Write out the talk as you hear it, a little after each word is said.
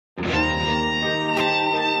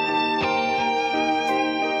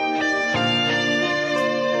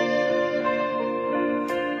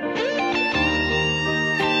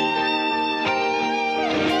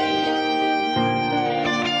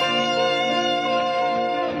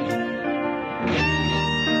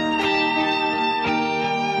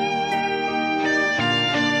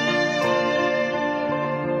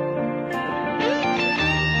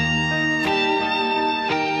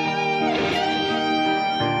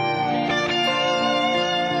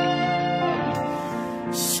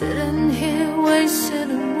Sitting here wasted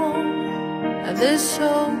alone at this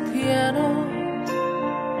old piano,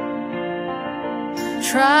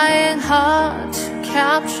 trying hard to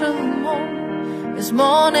capture the moment. This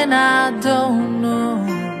morning I don't know,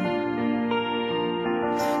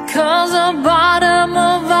 'cause the bottom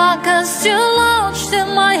of vodka still lodged in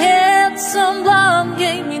my head. Some blonde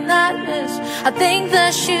gave me nightmares. I think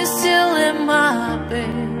that she's still in my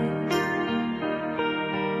bed.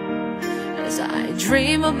 As I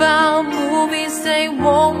dream about movies they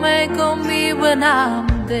won't make on me when I'm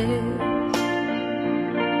dead.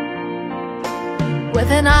 With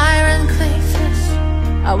an iron clay fist,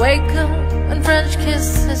 I wake up and French kiss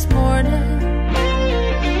this morning,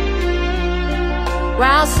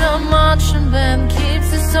 while some marching band keeps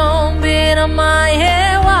its own beat on my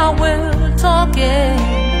head while we're talking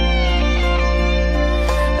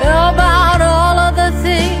about all of the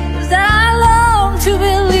things that I long to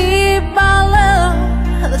believe. My love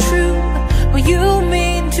and the truth, what you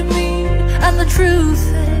mean to me. And the truth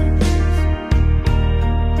is,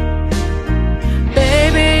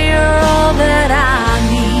 baby, you're all that I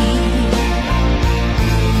need.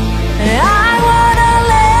 I wanna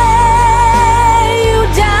lay you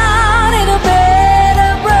down in a bed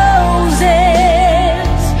of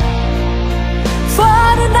roses. For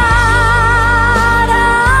tonight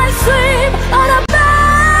I sleep on a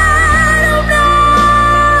bed of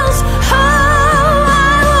nails. Oh,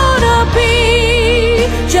 I wanna be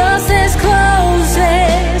just as close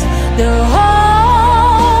as the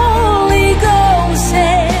Holy Ghost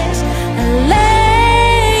says, and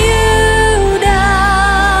lay you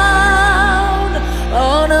down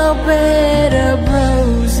on a bed of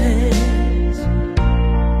roses.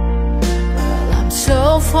 Well, I'm so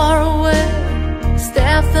far away,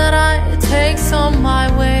 step that I take on my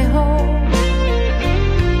way home.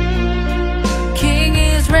 King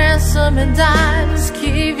is ransom and dimes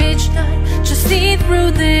keep each night. Just see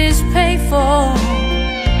through this payphone.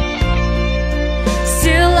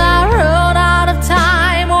 Still I run out of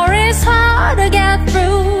time, or it's hard to get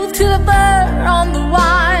through to the bird on the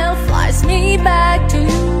wire. Flies me back to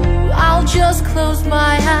you. I'll just close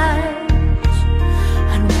my eyes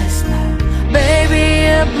and whisper, baby,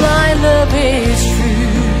 a blind love is true.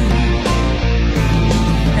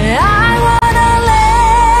 I wanna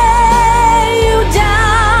lay you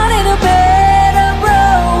down in a bed of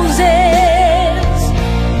roses.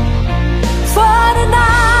 For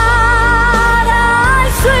tonight I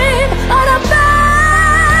sleep on a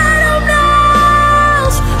bed of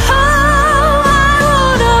nails. Oh, I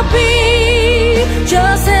wanna be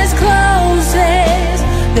just as close as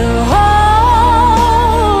the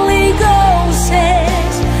Holy Ghost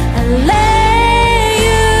says, and lay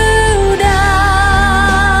you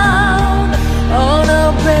down on a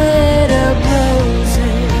bed of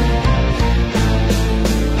roses.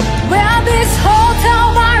 Well, this hotel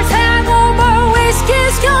bar's hangover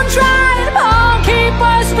whiskey's gone dry, and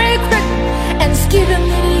barkeepers recruit and giving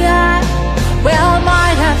me the eye. Well, I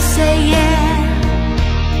might have to say yeah,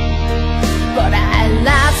 but I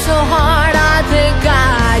laughed so hard I think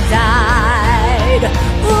I died.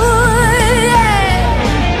 Ooh, yeah.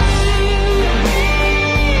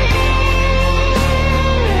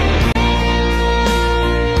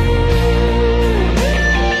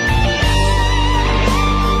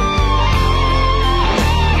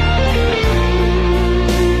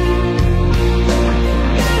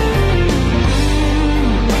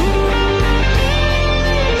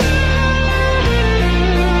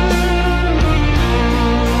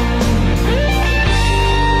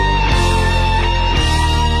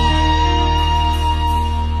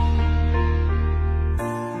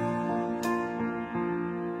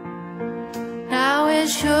 Now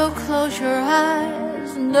as you close your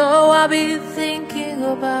eyes, know I'll be thinking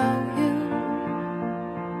about you,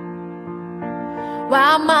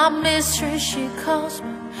 while my mistress, she calls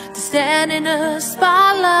me to stand in the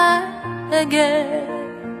spotlight again.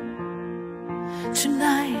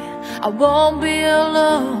 Tonight I won't be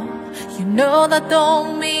alone. You know that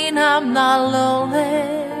don't mean I'm not lonely.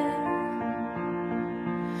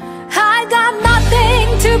 I got nothing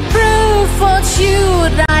to prove, but you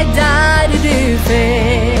would I die to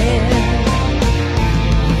defend.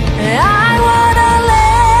 I wanna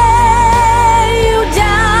lay you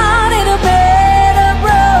down in a bed of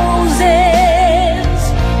roses.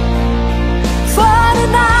 For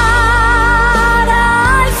tonight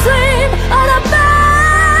I sleep on a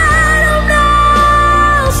bed of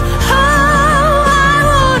nails. Oh, I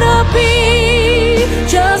wanna be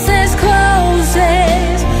just as close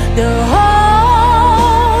as the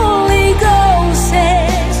Holy Ghost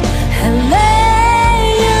says, and lay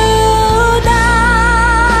you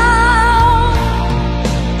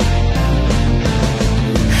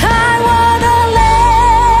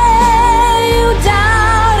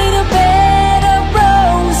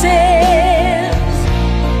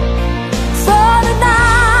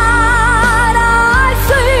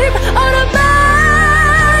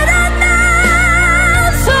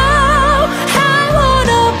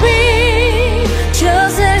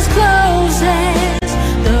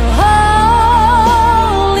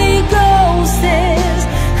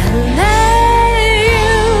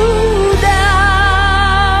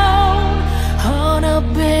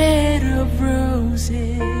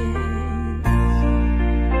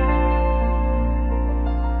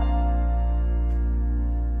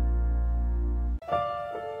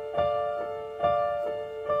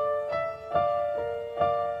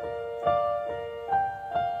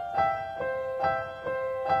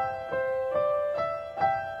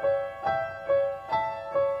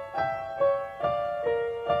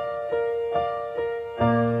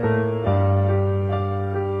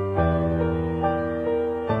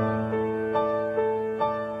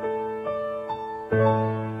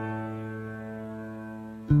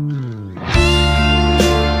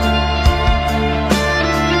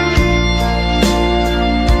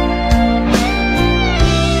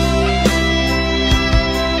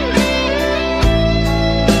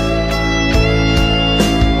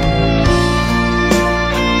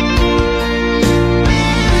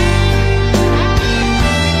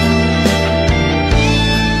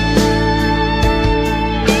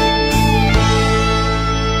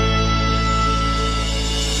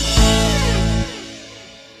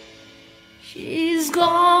She's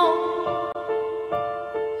gone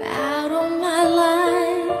out of my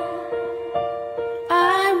life.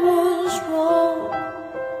 I was wrong,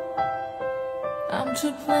 I'm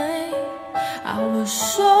to blame. I was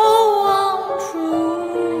so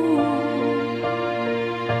untrue.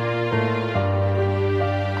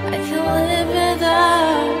 I can't live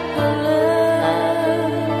without her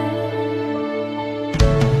love.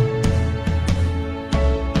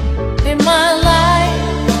 In my life,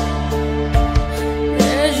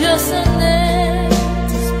 there's just an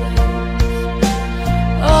empty space.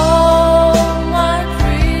 All my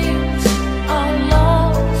dreams are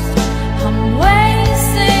lost. I'm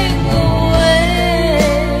wasting away.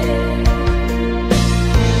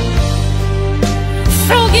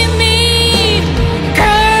 Forgive me,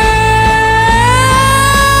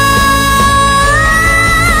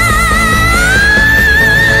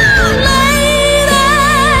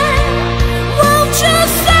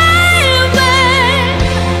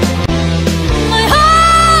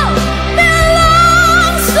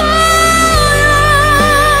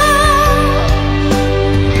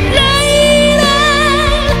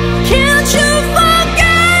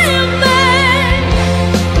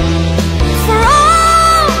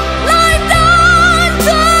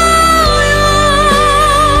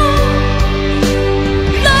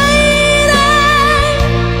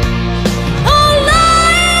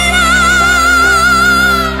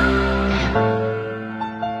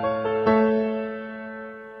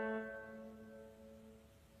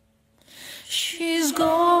 she's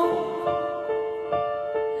gone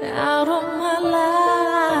out of my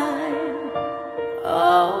life.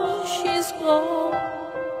 Oh, she's gone.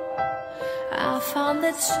 I found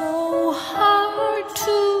it so hard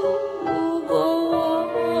to go on.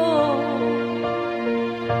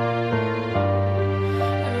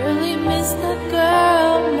 I really miss that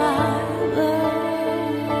girl, my love.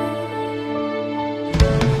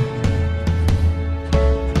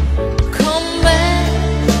 Come back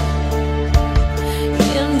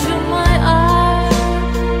into my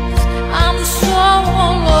eyes. I'm so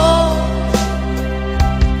alone.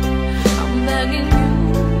 I'm begging you.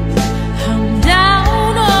 I'm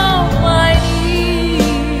down on my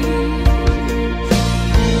knees.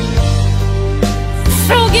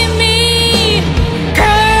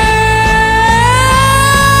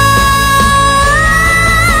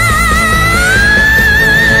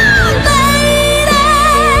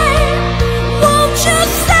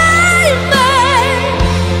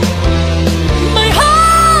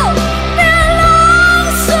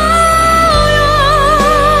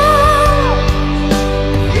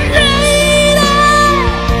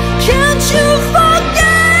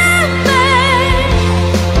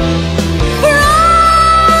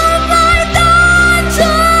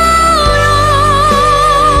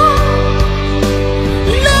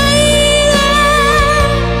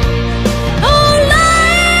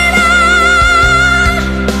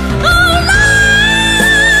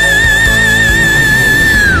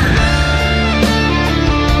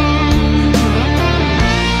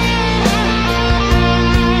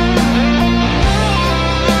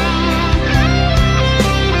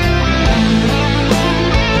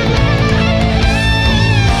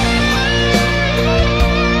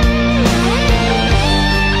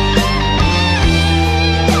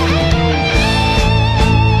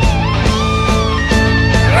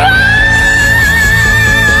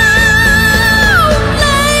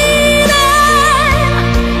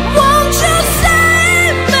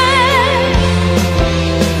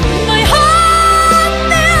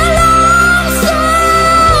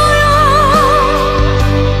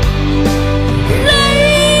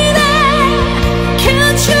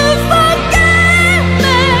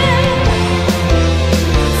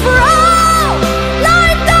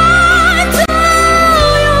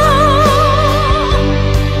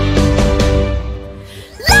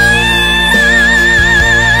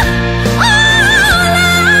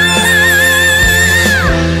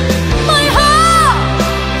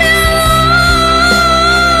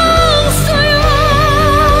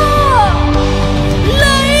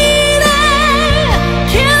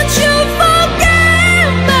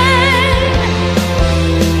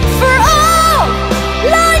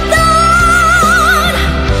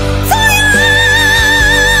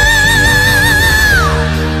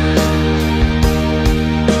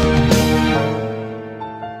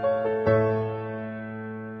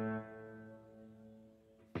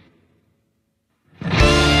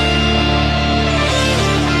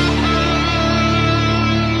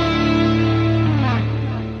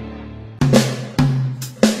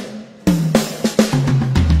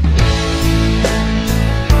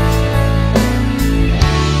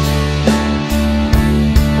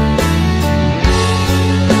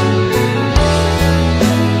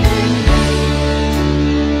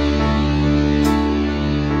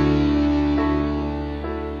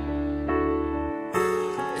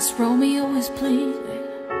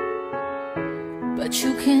 what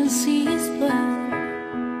you can see is blood.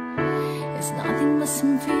 It's nothing but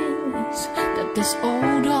some feelings that this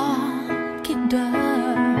old dog can do.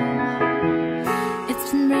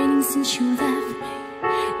 It's been raining since you left me.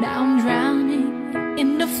 Now I'm drowning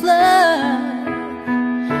in the flood.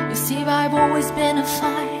 You see, I've always been a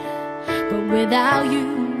fighter, but without you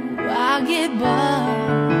I get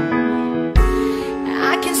burned.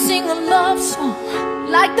 I can sing a love song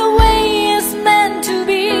like the way it's meant to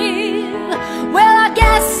be. Well, I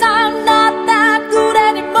guess I'm not that good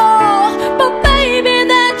anymore, but baby,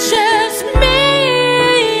 that's just me.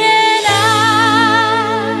 And I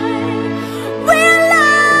will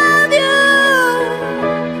love you,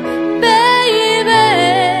 baby,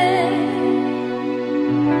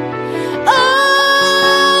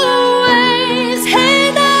 always.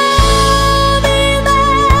 And I'll be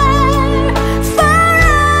there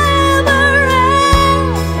forever and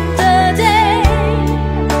the day.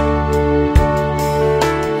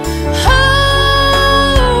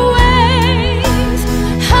 Always,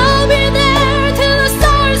 I'll be there till the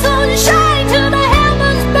stars don't shine, till the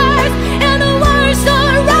heavens burst and the words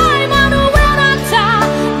don't rhyme. I know when I die,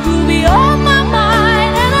 you'll be on my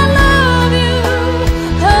mind, and I love you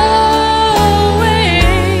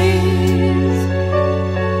always.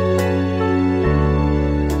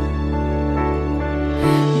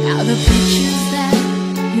 Now the pictures that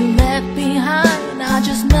you left behind are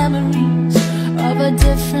just memories of a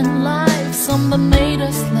different life. Some that made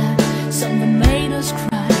us laugh, some that made us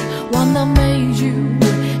cry, one that made you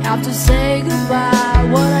have to say goodbye.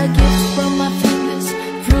 What I get from my fingers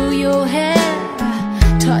through your hair,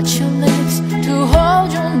 touch your lips to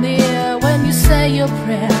hold you near. When you say your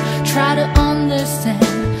prayer, try to understand.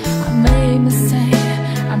 I made a mistake,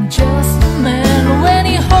 I'm just a man. When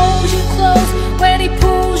he holds you close, when he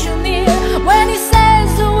pulls you near, when he says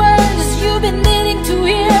the words you've been needing to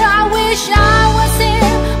hear, I wish I was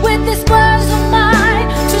here with these words of mine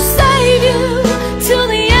to save you till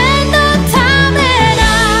the end of time. And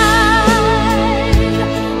I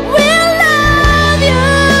will love you,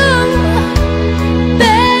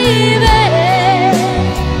 baby,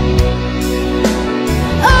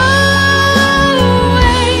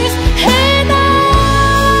 always. And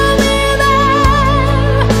I'll be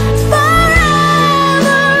there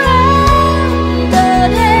forever and the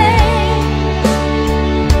day.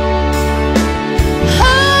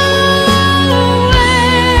 Always.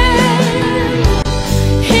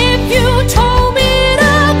 If you told me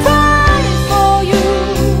to cry for you,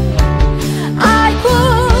 I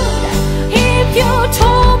could. If you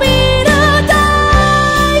told me to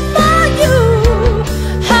die for you,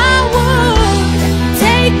 I would.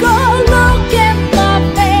 Take a look at my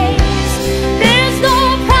face, there's no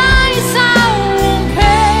price I won't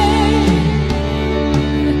pay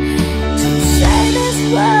to say these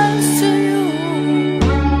words to you.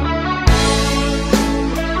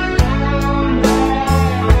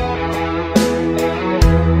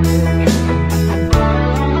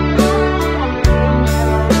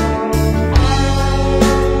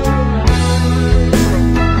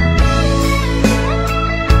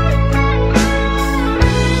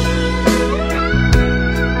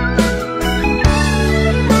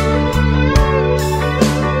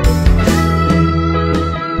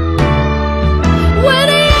 When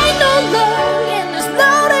there ain't no love and there's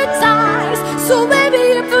no ties, so baby,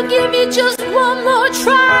 if you give me just one more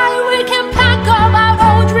try, we can pack up our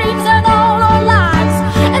old dreams and all our lives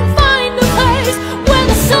and find a place where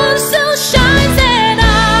the sun still shines. And I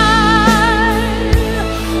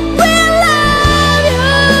will love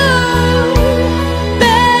you,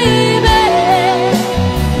 baby,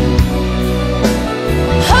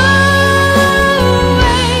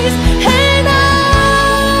 always. And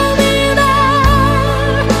I'll be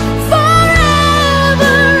there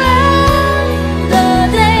forever and the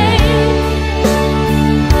day.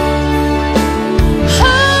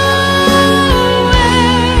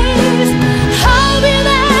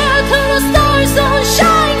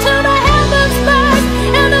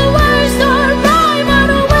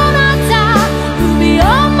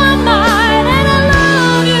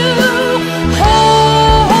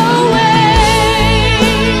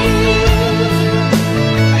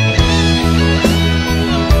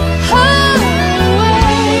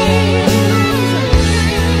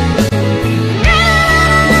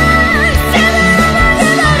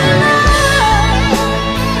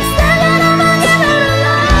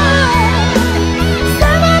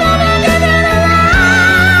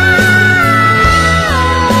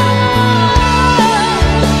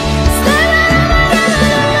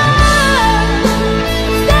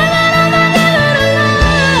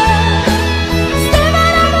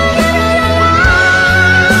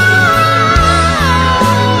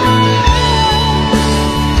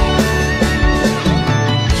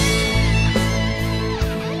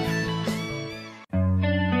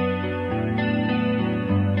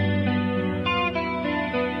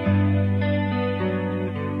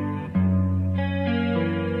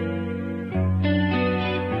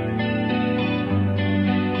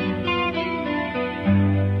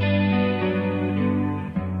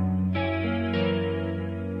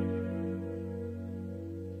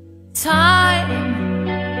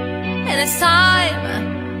 it's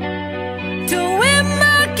time to win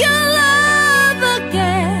back your love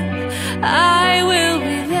again, I will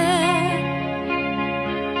be there.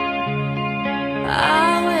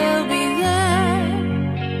 I will be there.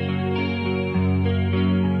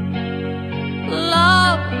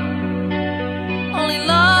 Love, only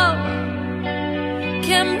love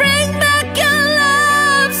can bring back your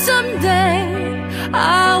love someday.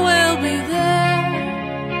 I will be there.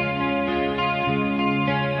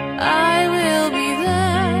 I will be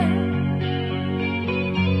there.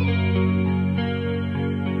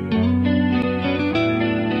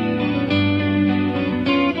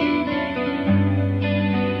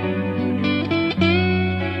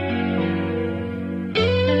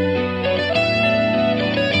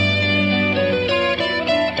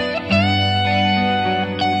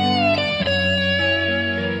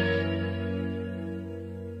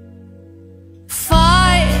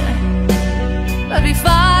 Fight, baby,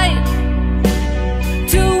 fight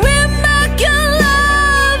to win back your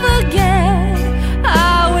love again.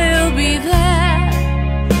 I will be there.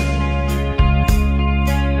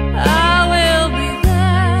 I will be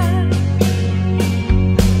there.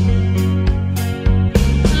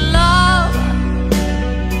 Love,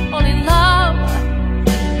 only love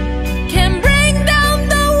can bring down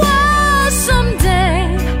the walls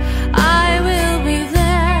someday. I will be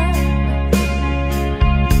there.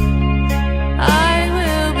 I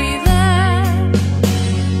will be there.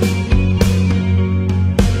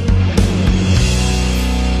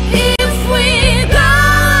 If we go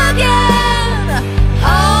again,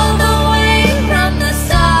 all the way from the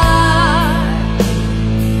start,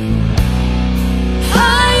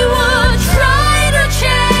 I would try to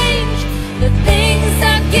change the things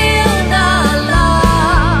that kill our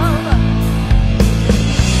love.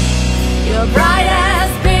 Your bride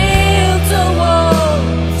has built a wall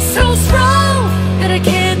so strong that I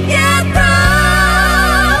can't get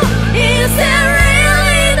through. Is there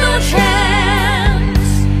really no chance?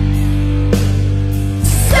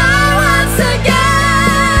 So once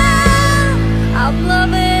again, I'm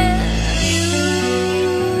loving you.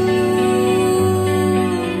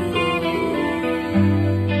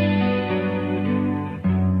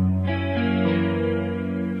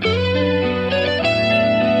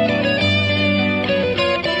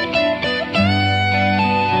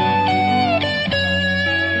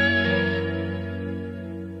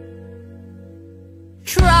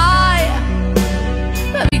 Try,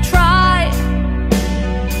 baby, try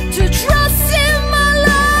to trust in my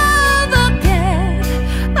love again.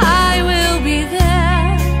 I will be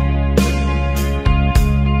there.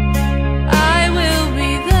 I will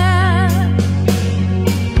be there.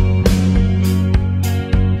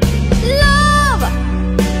 Love,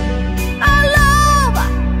 our love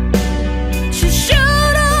just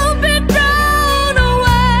shouldn't be thrown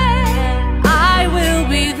away. I will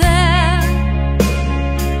be there.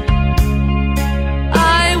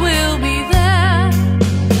 I will be there.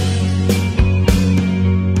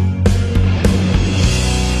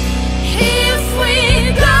 If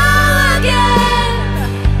we go again,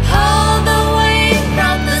 all the way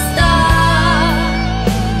from the start,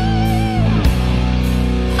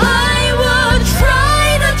 I would try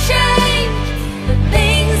to change the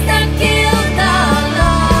things that killed our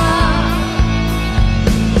love.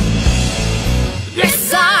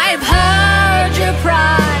 Yes, I've heard your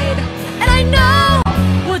pride, and I know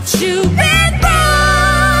what you've been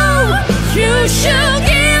through. You should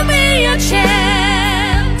give me a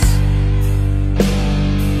chance.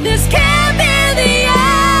 This can't be the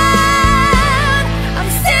end. I'm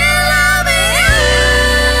still loving you.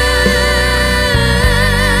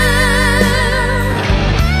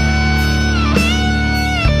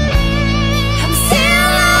 I'm still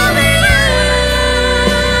loving you.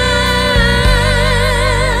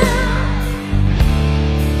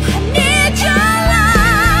 I need your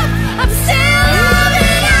love. I'm still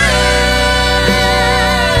loving you.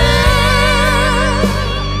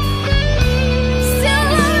 Still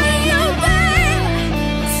loving you, babe.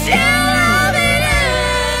 Still loving you.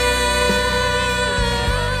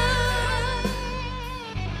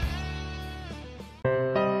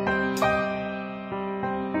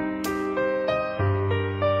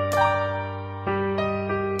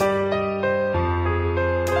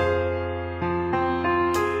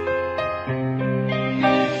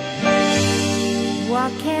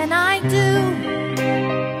 What can I do?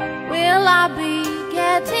 Will I be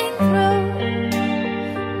getting through?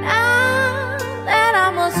 Now that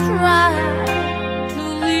I must try to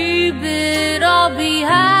leave it all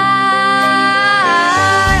behind.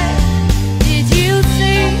 Did you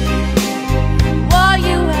see what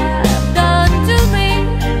you have done to me?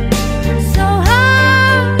 So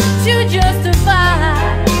hard to just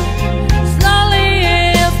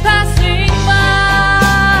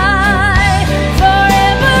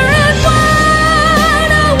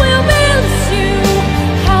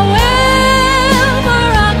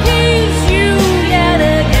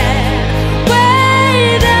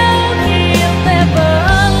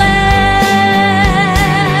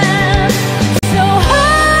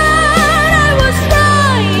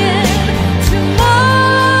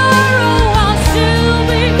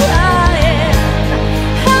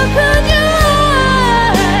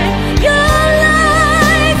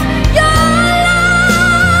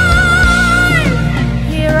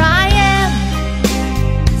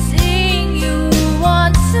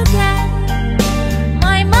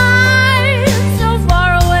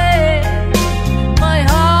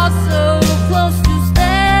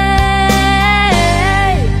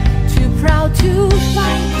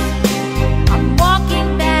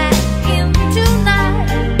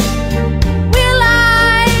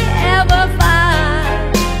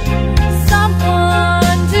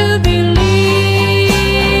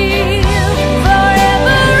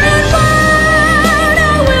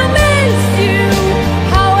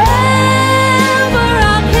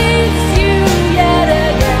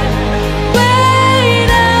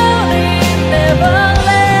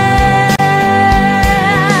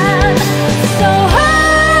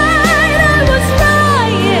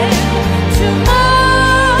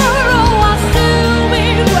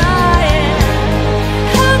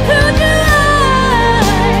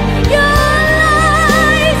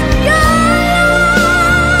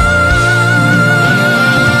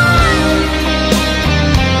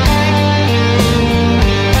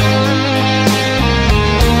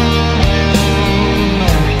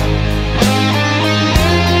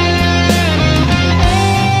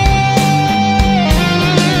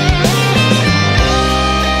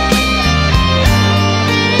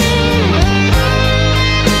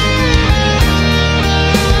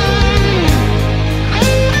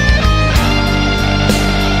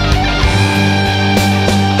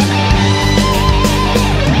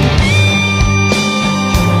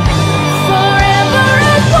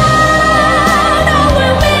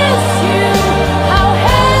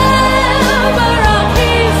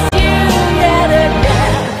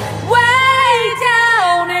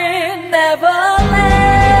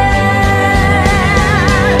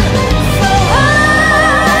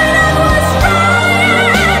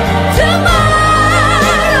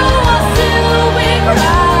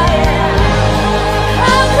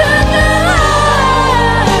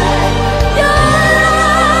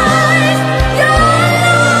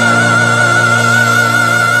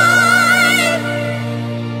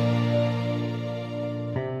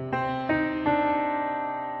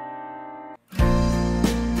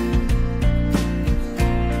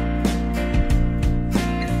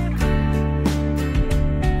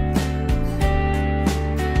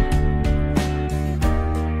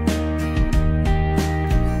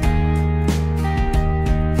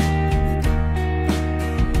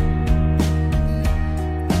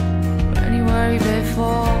sorry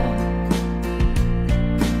before.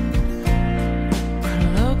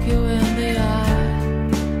 Couldn't look you in the eye.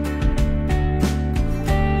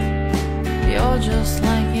 You're just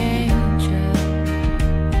like angel.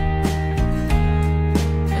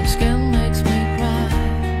 Your skin makes me cry.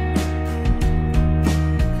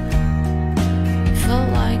 You felt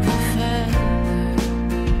like a feather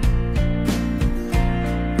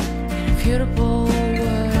in a beautiful world.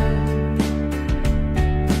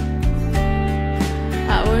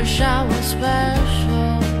 I wish I was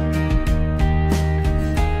special.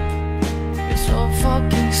 You're so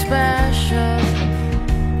fucking special.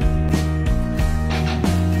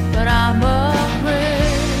 But I'm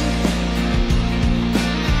afraid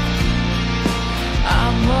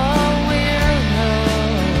I'm a weirdo.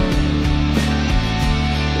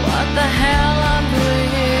 What the hell I'm doing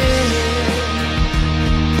here?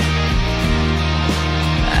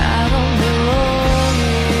 I don't belong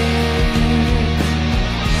here.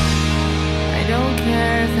 I don't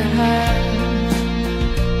care if it hurts.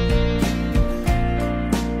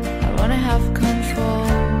 I wanna have control.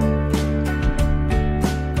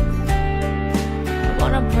 I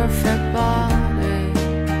want a perfect body.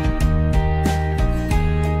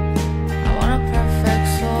 I want a perfect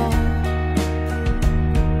soul.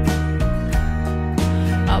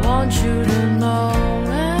 I want you to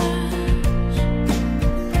notice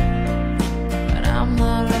when I'm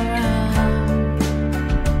not around.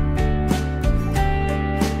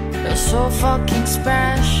 You're so fucking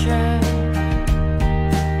special.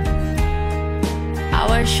 I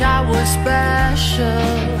wish I was special.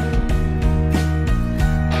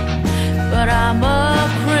 But I'm a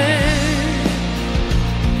creep.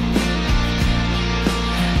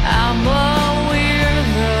 I'm a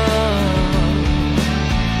weirdo.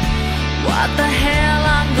 What the hell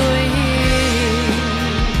I'm doing here?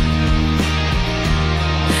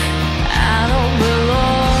 I don't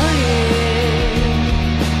belong here.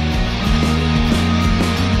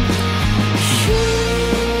 She's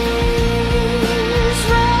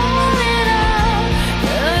rolling out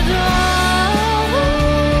the door.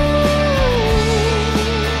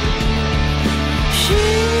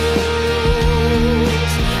 She's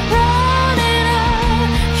running out.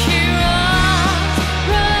 She runs,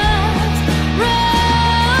 runs,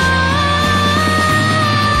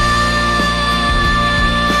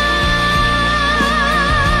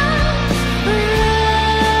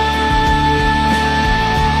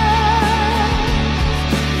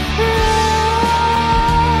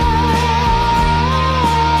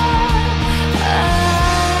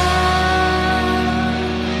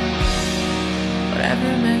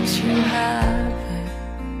 whatever makes you happy,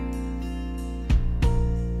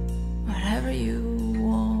 whatever you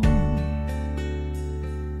want.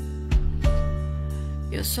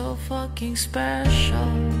 You're so fucking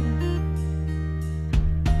special.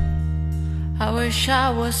 I wish I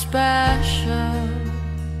was special.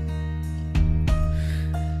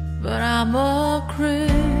 But I'm a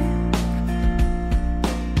creep.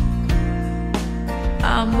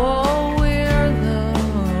 I'm a weirdo.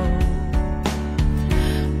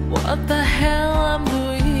 What the hell I'm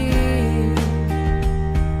doing here?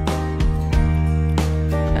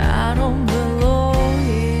 I don't belong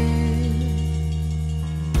here.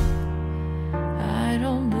 I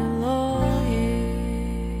don't belong here.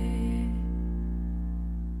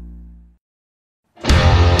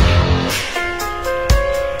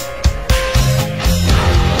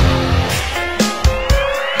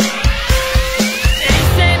 They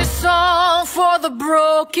sing a song for the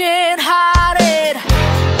broken hearted.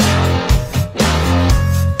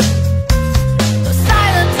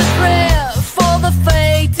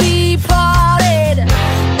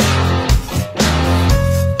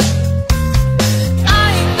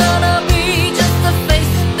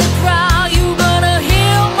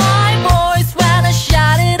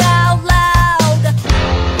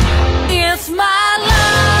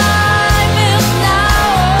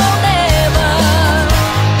 Forever.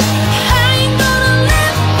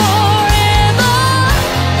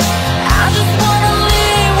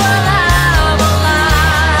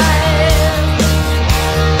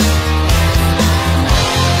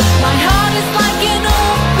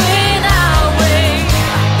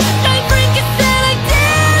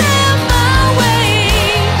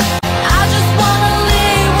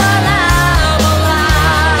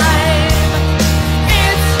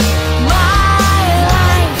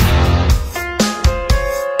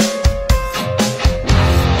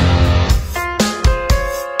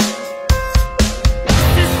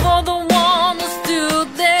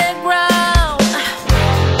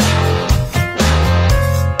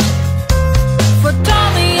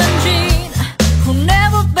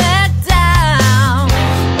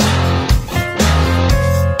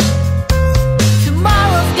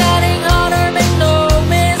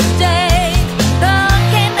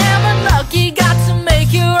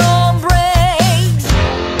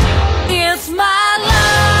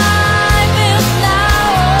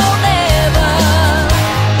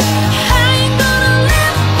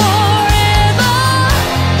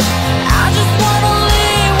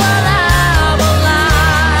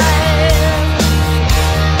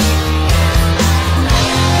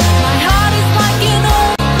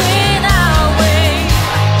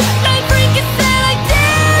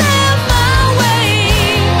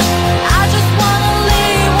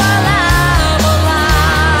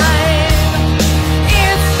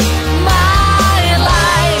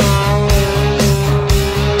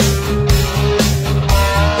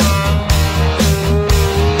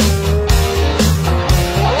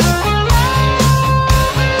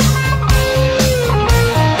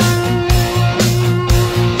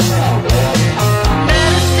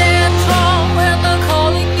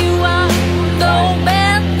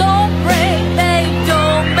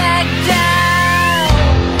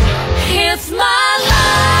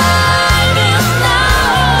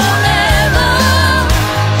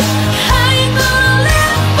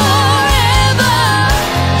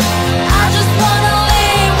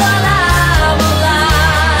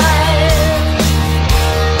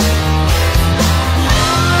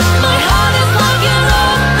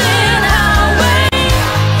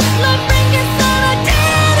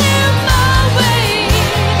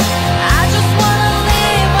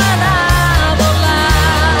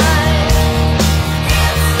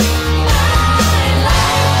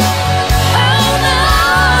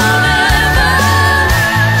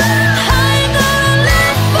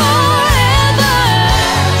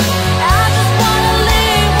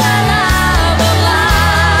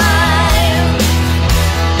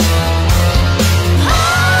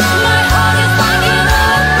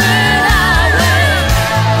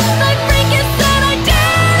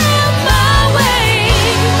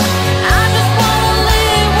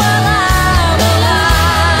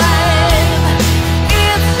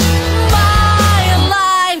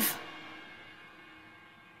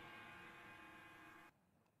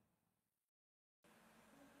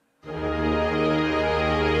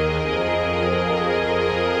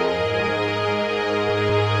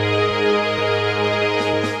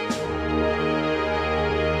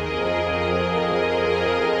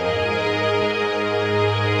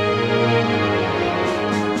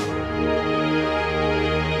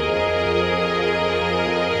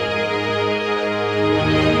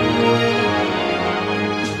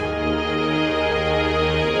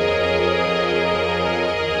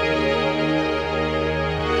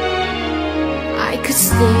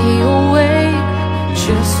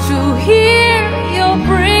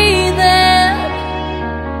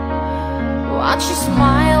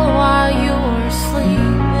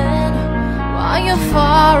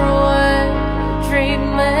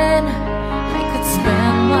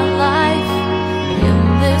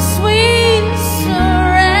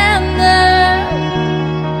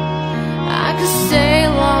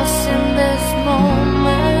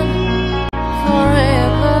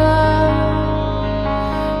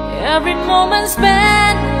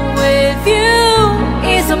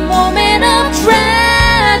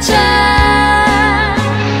 treasure.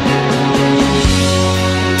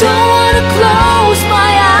 Don't wanna close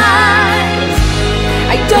my eyes,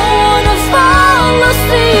 I don't wanna fall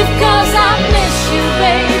asleep, 'cause I miss you,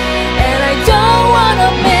 babe, and I don't wanna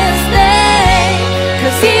miss them.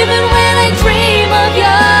 'Cause even when I dream of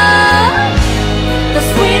you, the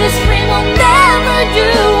sweetest dream will never do.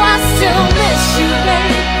 I still miss you,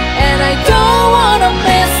 babe, and I don't wanna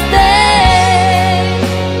miss them.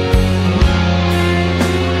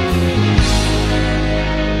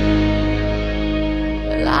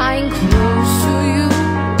 Lying close to you,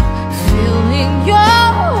 feeling your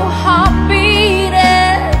heart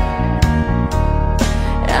beating,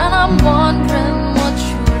 and I'm wondering what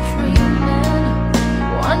you're dreaming,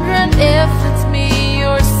 wondering if it's me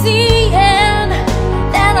you're seeing.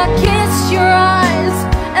 Then I kiss your eyes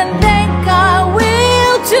and think I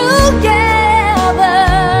will together.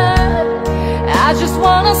 I just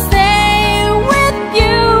wanna stay with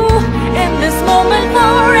you in this moment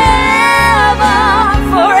forever,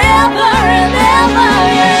 forever and ever,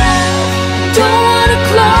 yeah. Don't wanna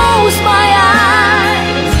close my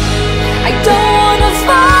eyes, I don't wanna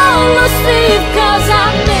fall asleep, 'cause I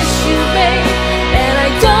miss you, babe, and I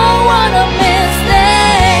don't wanna miss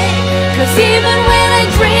them. 'Cause even when I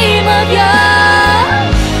dream of you,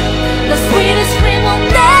 the sweetest dream will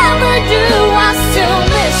never do. I still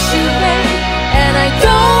miss you, babe, and I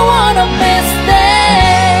don't wanna miss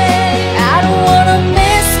them. I don't wanna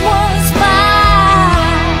miss one smile,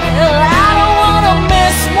 I don't wanna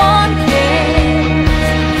miss one kiss.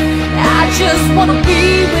 I just wanna be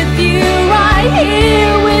with you, right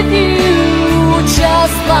here with you,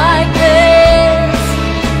 just like this.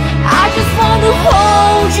 I just want to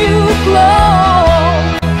hold you close,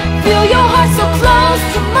 feel your heart so close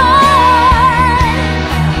to mine,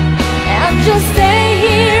 and just stay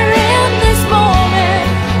here in this moment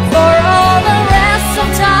for all the rest of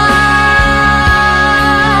time.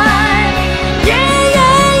 Yeah,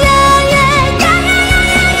 yeah, yeah, yeah, yeah,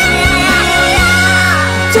 yeah, yeah,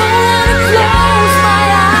 yeah. Don't wanna close my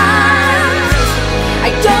eyes,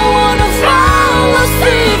 I don't wanna fall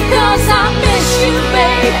asleep, 'cause I miss you,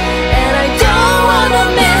 babe, and I don't wanna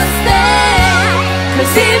miss them.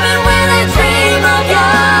 'Cause even when I dream of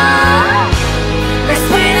you, the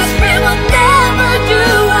sweetest dream will never do.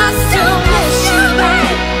 I still miss you,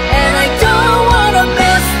 babe, and I don't wanna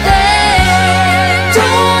miss them.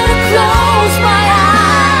 Don't wanna close my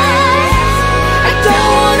eyes, I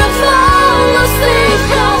don't wanna fall asleep,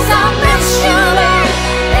 'cause I miss you, babe,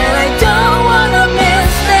 and I don't wanna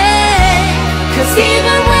miss them. 'Cause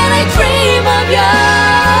even when I dream of you,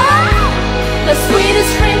 the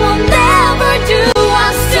sweetest dream will never do. I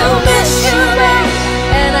still miss you, babe,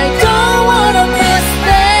 and I don't wanna miss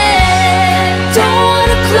them. Don't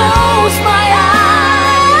wanna close my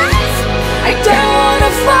eyes, I don't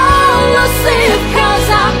wanna fall asleep, 'cause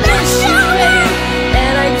I miss you, babe,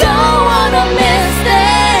 and I don't wanna miss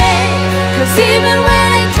them. 'Cause even when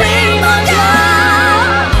I dream of you,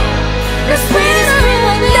 the sweetest dream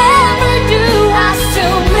will never do. I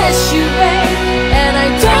still miss you, babe, and I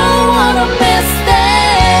don't wanna miss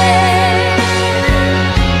them.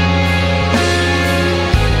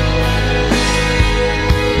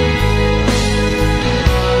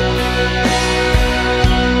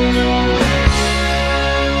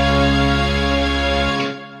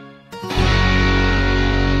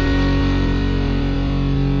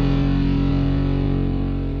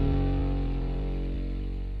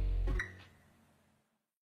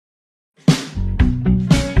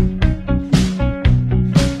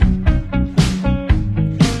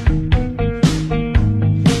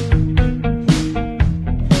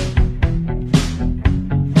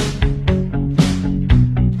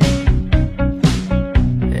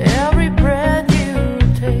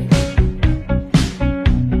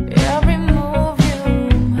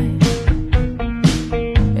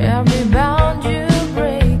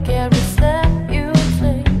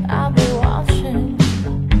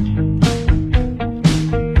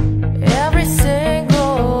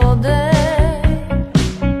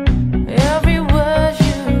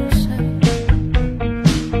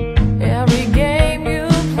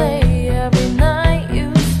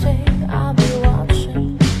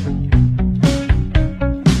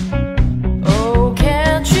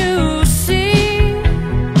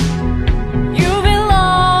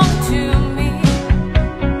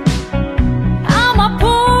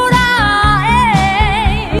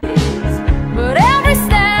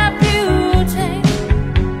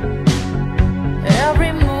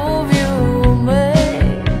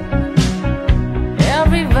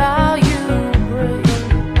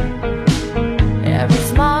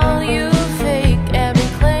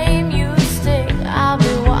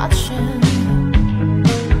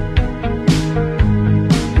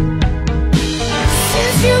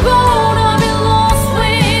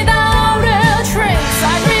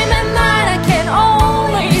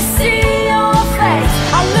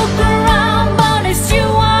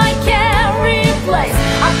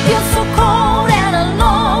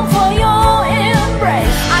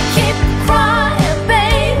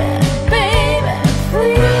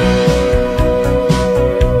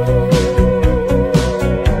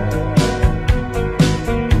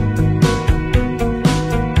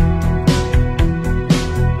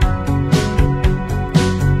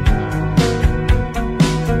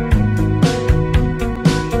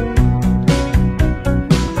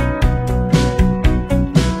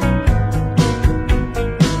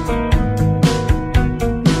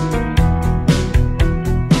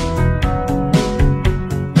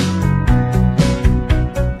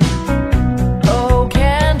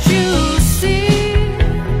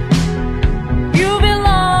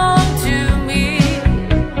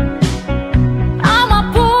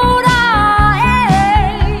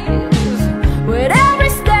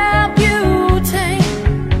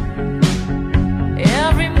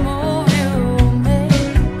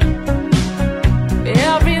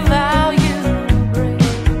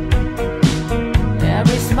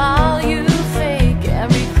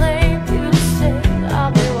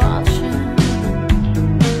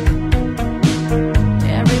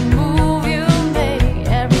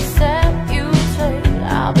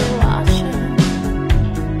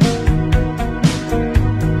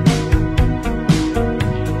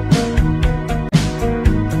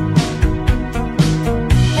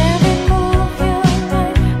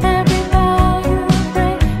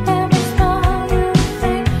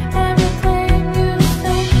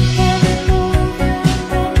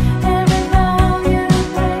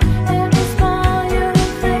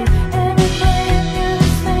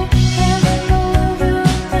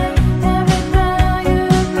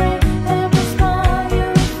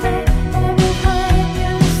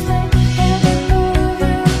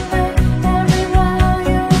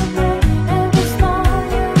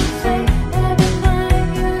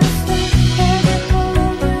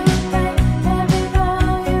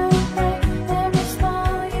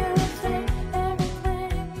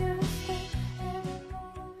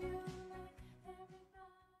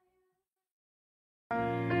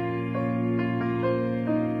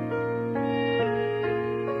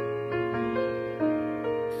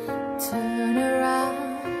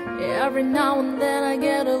 Every now and then I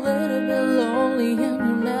get a little bit lonely and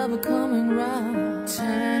you're never coming round.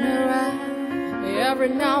 Turn around. Every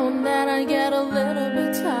now and then I get a little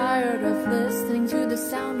bit tired of listening to the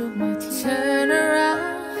sound of my tears. Turn around.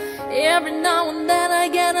 Every now and then I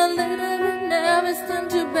get a little bit nervous and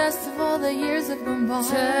too best of all the years have gone by.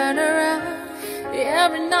 Turn around.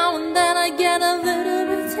 Every now and then I get a little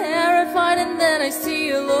bit terrified and then I see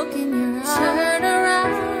you look in your eyes. Turn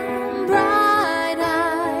around, bright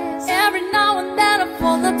eyes. Every now and then I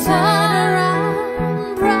fall apart. Turn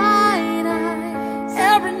around, bright eyes.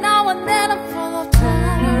 Every now and then I fall apart.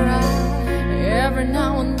 Turn around. Every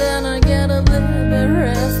now and then I get a little bit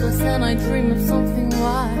restless and I dream of something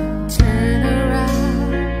wild. Turn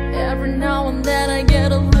around. Every now and then I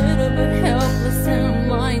get a little bit helpless and I'm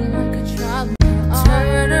lying like a child.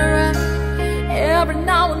 Turn around. Every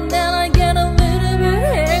now and then I get a little bit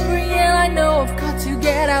angry and I know I've got to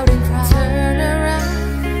get out and cry. Turn around.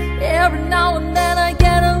 Every now and then I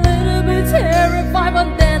get a little bit terrified,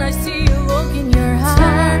 but then I see you look in your eyes.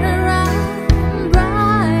 Turn around,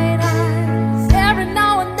 bright eyes. Every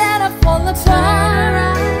now and then I fall apart. Turn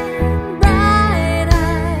around, bright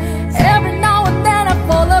eyes. Every now and then I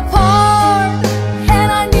fall apart.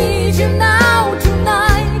 And I need you now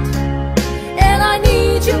tonight. And I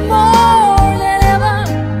need you more than ever.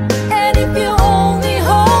 And if you only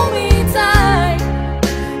hold me tight,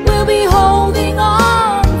 we'll be holding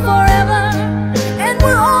on forever. And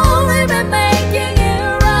we'll only be making it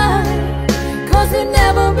right, 'cause we'll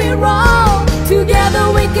never be wrong. Together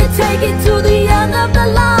we can take it to the end of the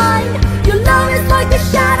line. Your love is like a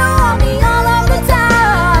shadow on me all of the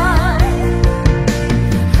time.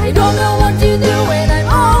 I don't know what to do and I'm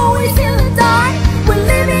always in the dark. We're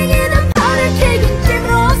living in a powder cake and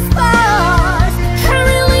criminal sparks. I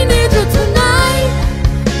really need you tonight.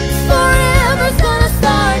 Forever's gonna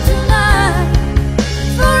start tonight.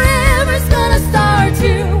 Forever's gonna start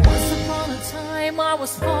you. Once upon a time I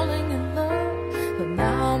was falling in love, but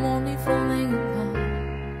now I'm only falling in love.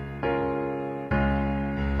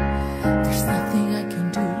 There's nothing I can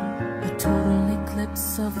do, a total eclipse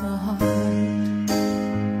of the heart.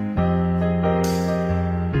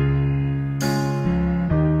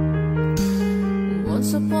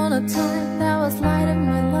 Once upon a time that was light in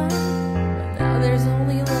my life, but now there's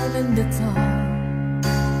only love in the dark.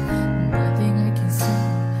 Nothing I can see,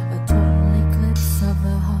 a total eclipse of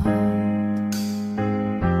the heart.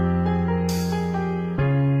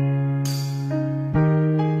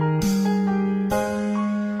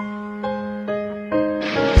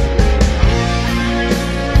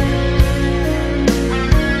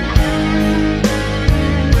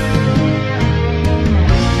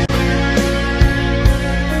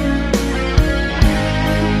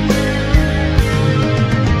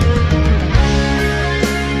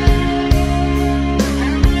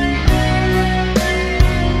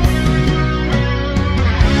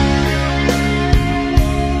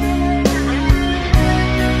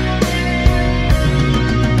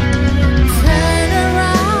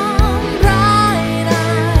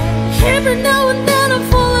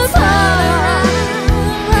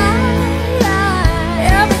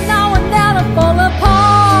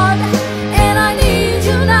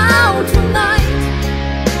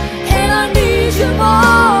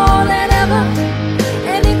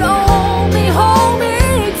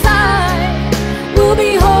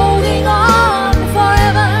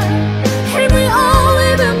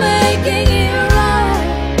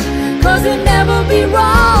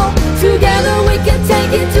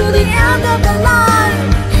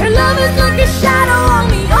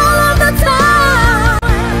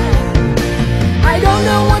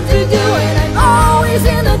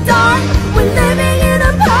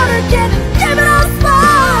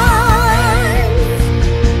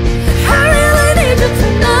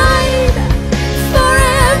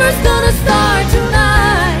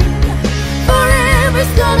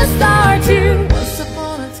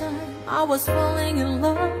 I was falling in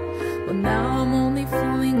love, but now I'm only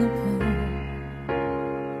falling apart.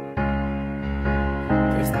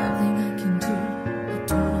 There's nothing I can do, a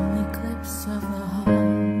total eclipse of the heart.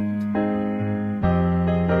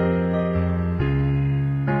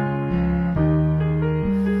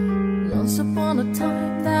 Once upon a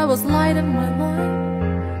time there was light in my life,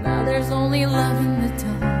 now there's only love in the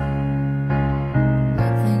dark.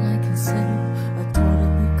 Nothing I can say, a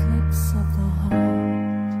total eclipse of the heart.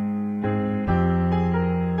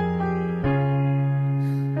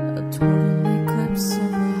 Total eclipse of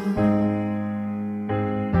the heart.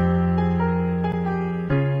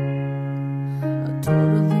 A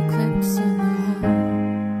total eclipse of the heart.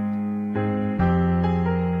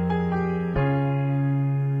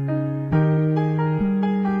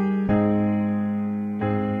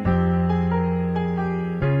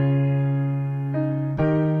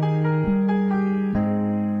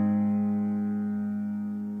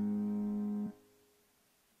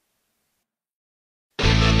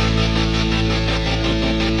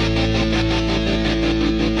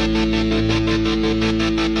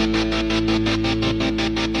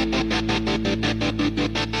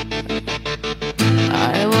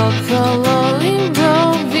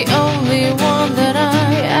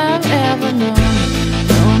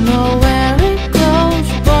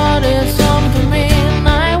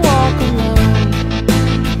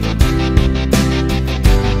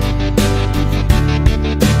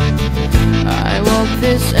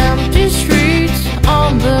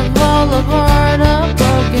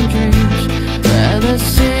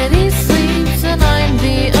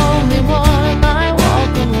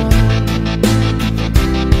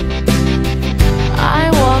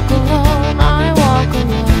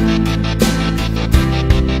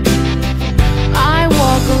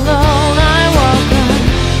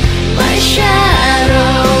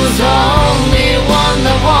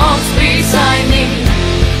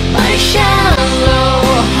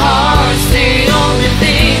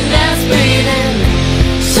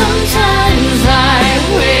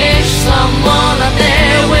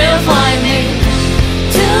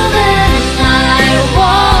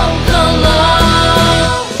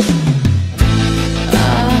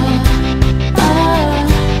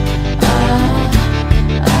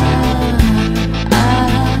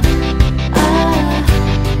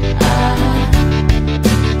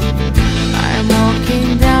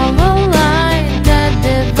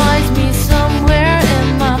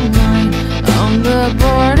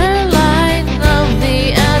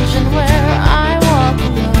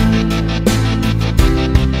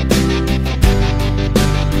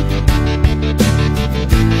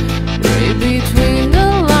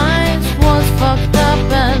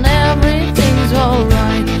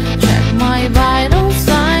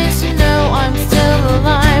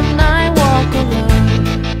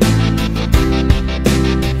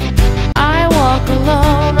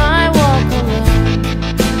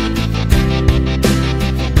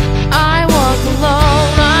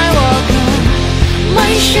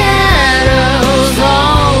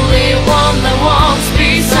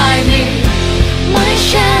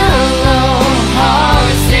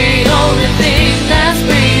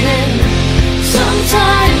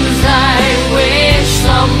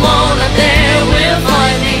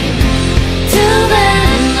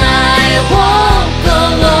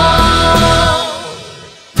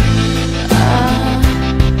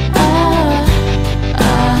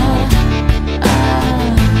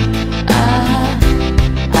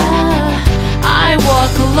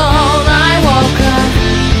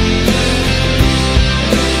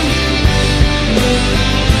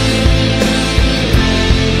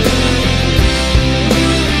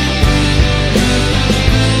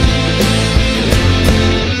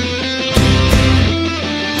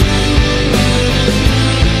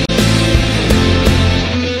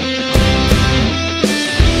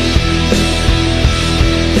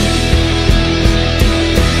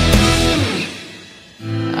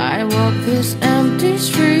 I walk these empty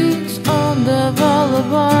streets on the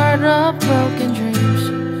boulevard of broken dreams,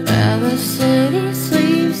 where the city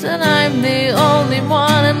sleeps and I'm the only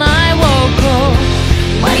one. And I woke up,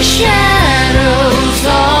 my shadow's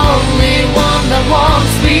the only one that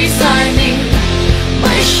walks beside me.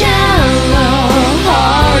 My shallow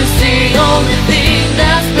heart's the only thing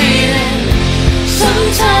that's beating.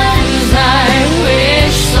 Sometimes I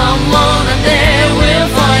wish someone out there will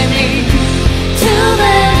find me. Till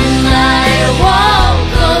then I walk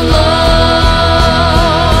alone,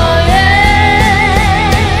 yeah.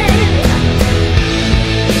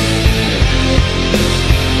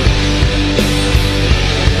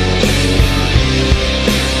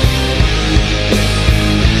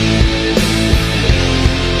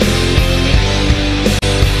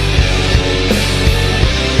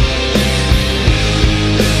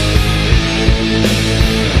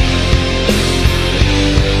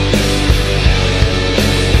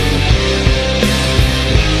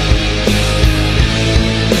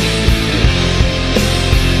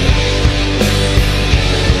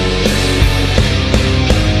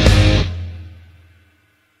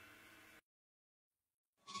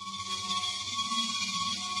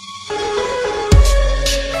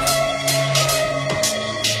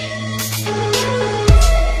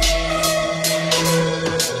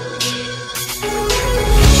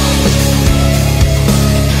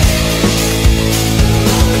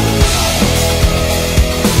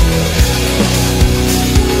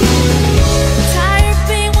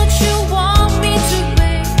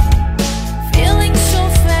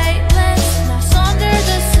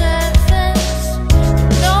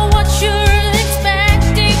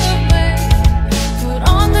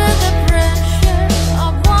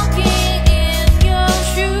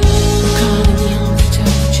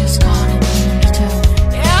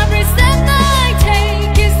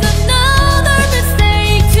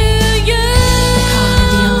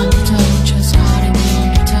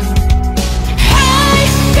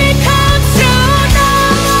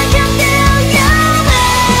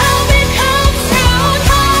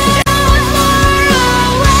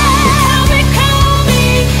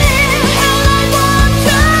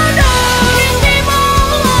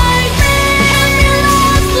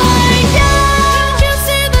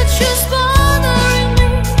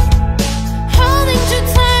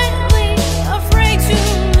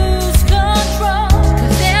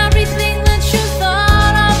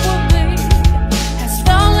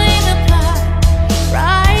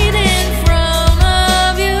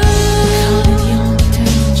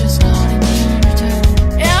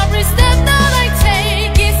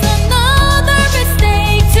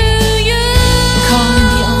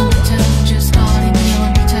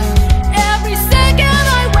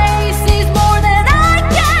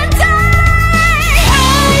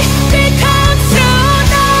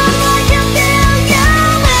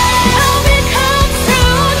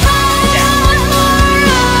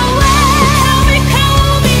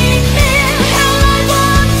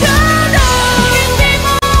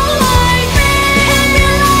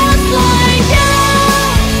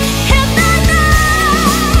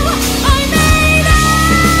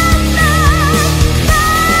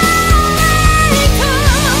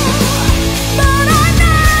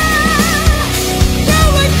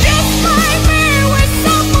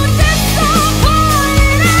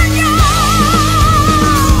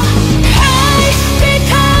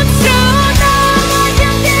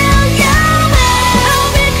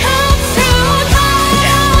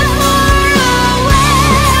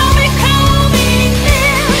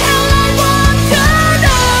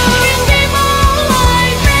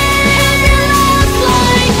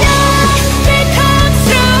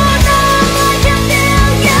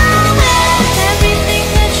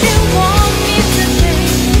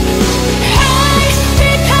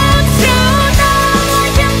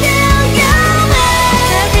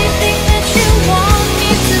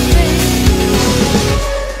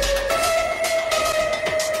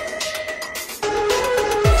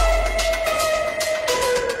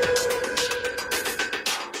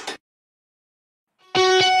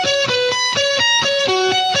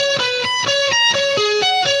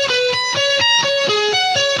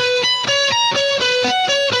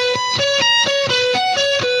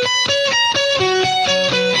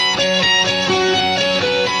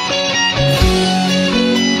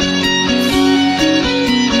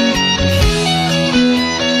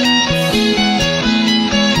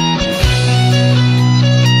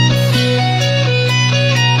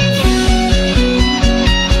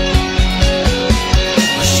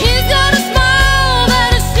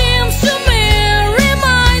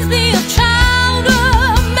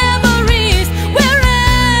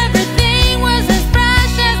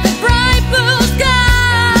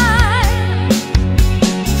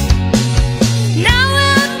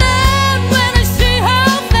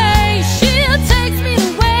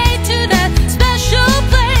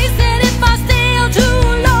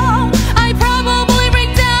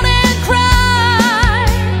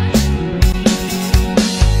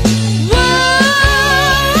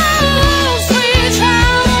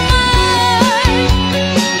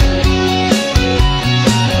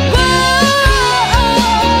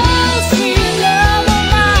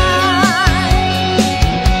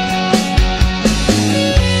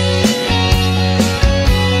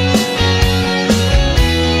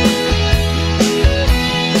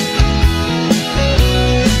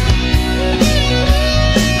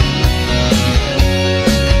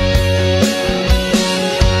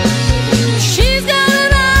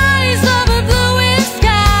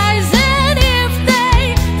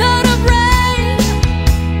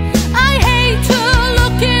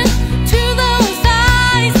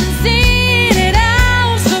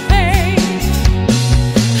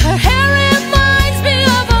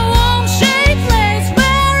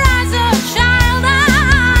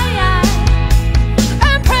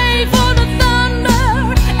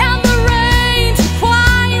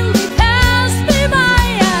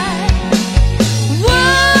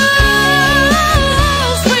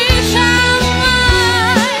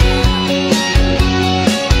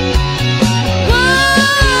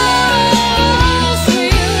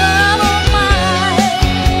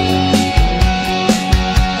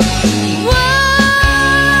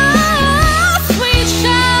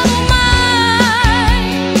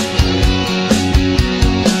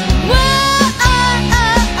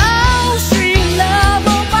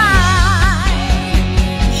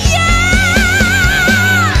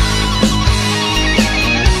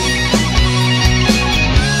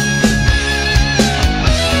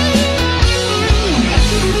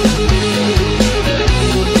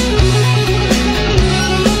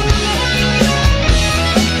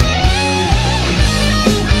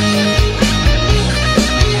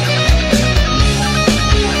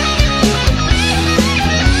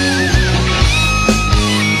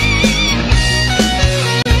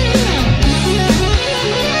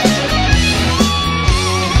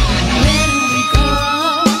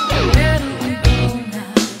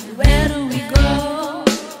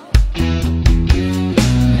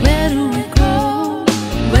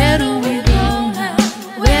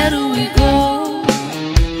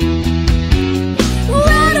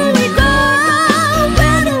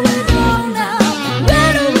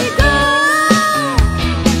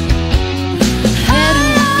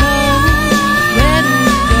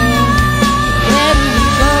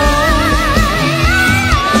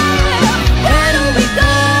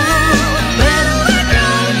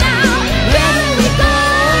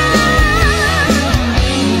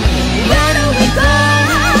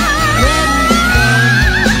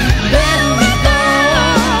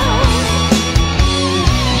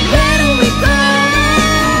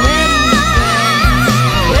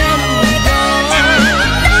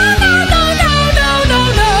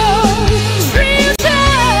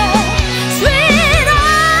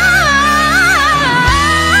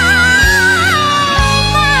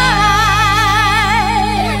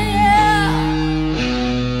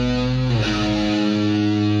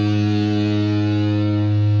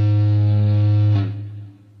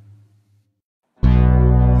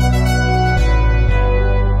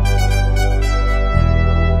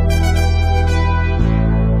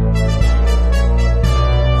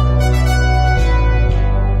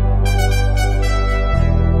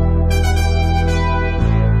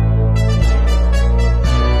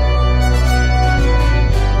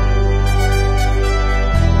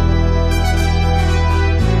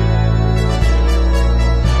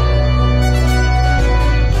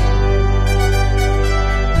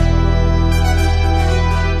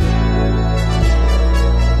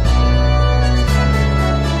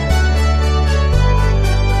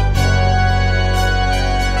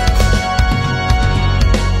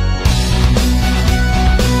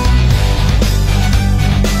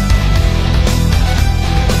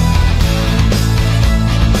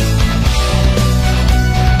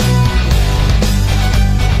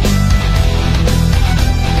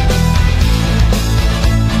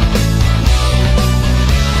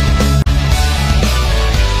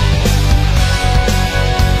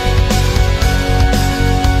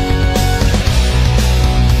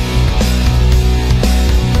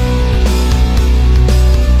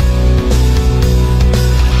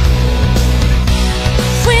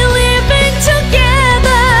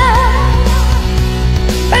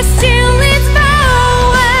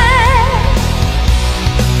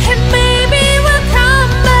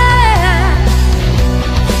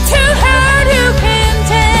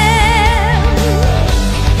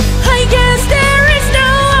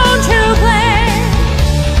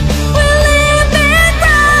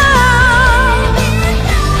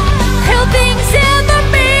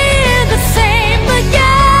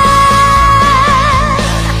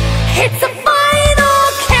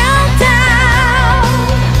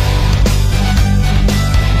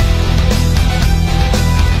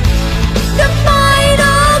 The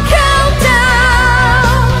final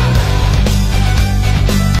countdown.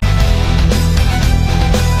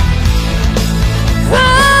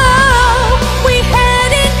 Oh, we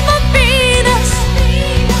headed for Venus,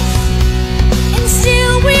 and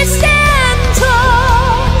still we stand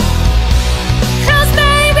tall. 'Cause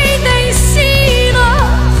baby, they seen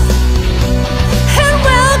us and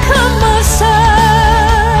welcome us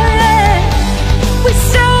home. Yeah. With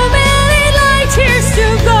so many light years to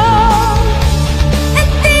go and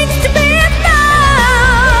things to be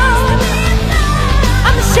found,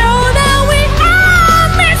 I'm sure that we all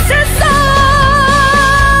miss us all.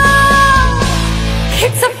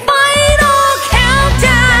 It's a final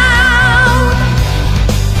countdown.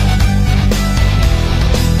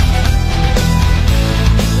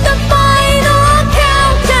 The final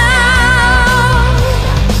countdown.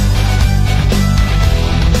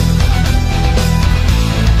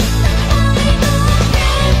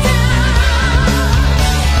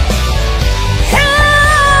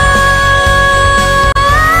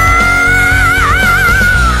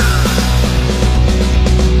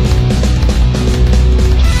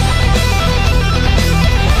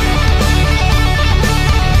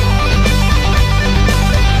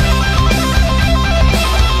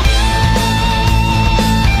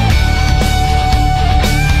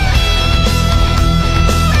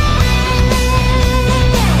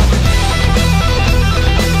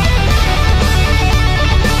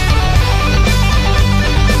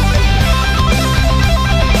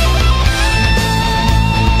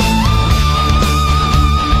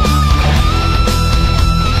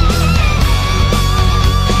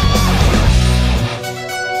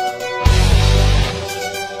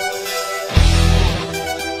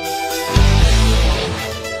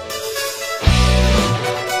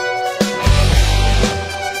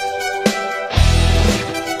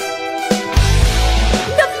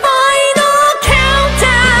 The final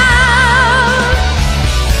countdown.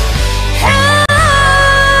 Oh,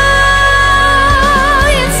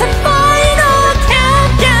 it's a final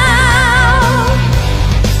countdown.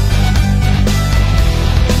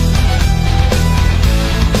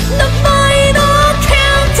 The final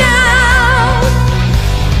countdown.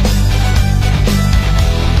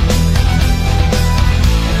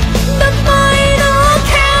 The final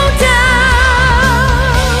countdown.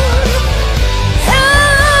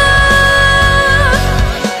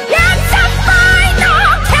 It's a final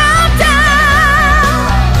countdown.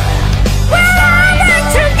 We're learning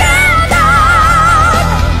together.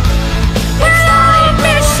 We'll all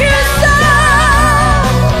miss you so.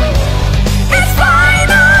 It's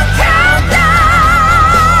final countdown.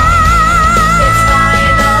 It's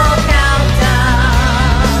final countdown.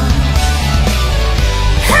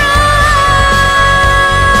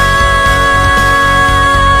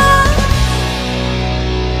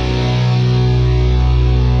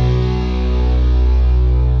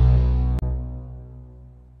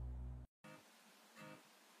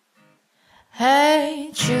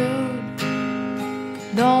 Hey Jude,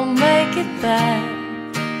 don't make it bad.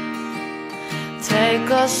 Take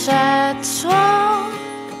a sad song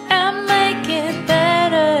and make it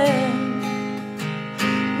better.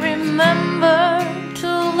 Remember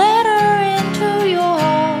to let her into your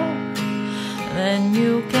heart, then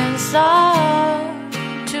you can start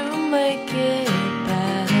to make it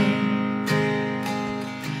better.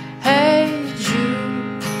 Hey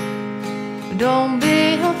Jude, don't be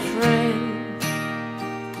afraid.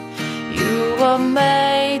 You were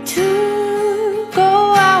made to go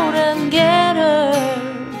out and get her.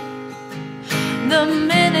 The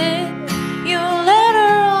minute you let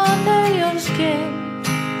her under your skin,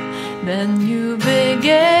 then you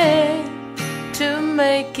begin to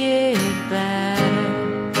make it better.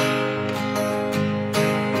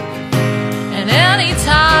 And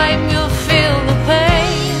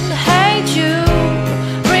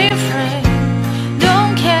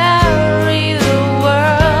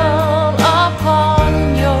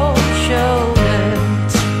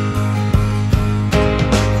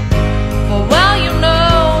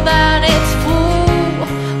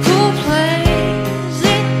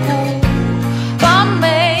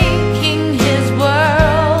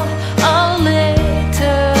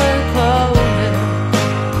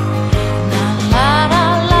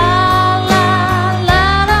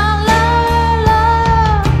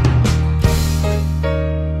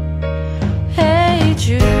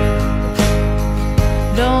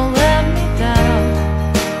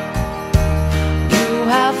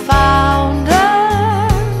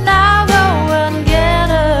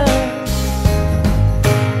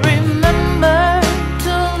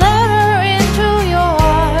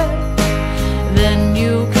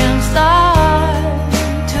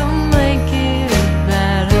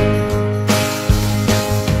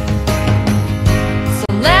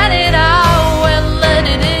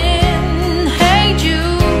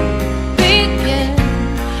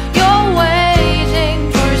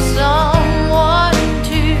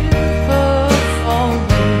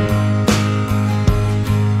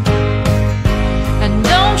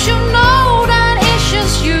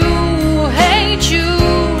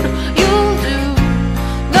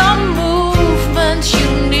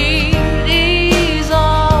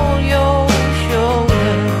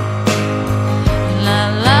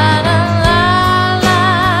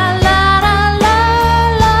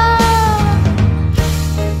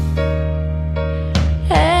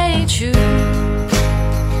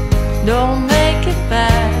don't make it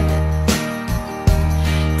bad.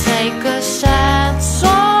 Take a sad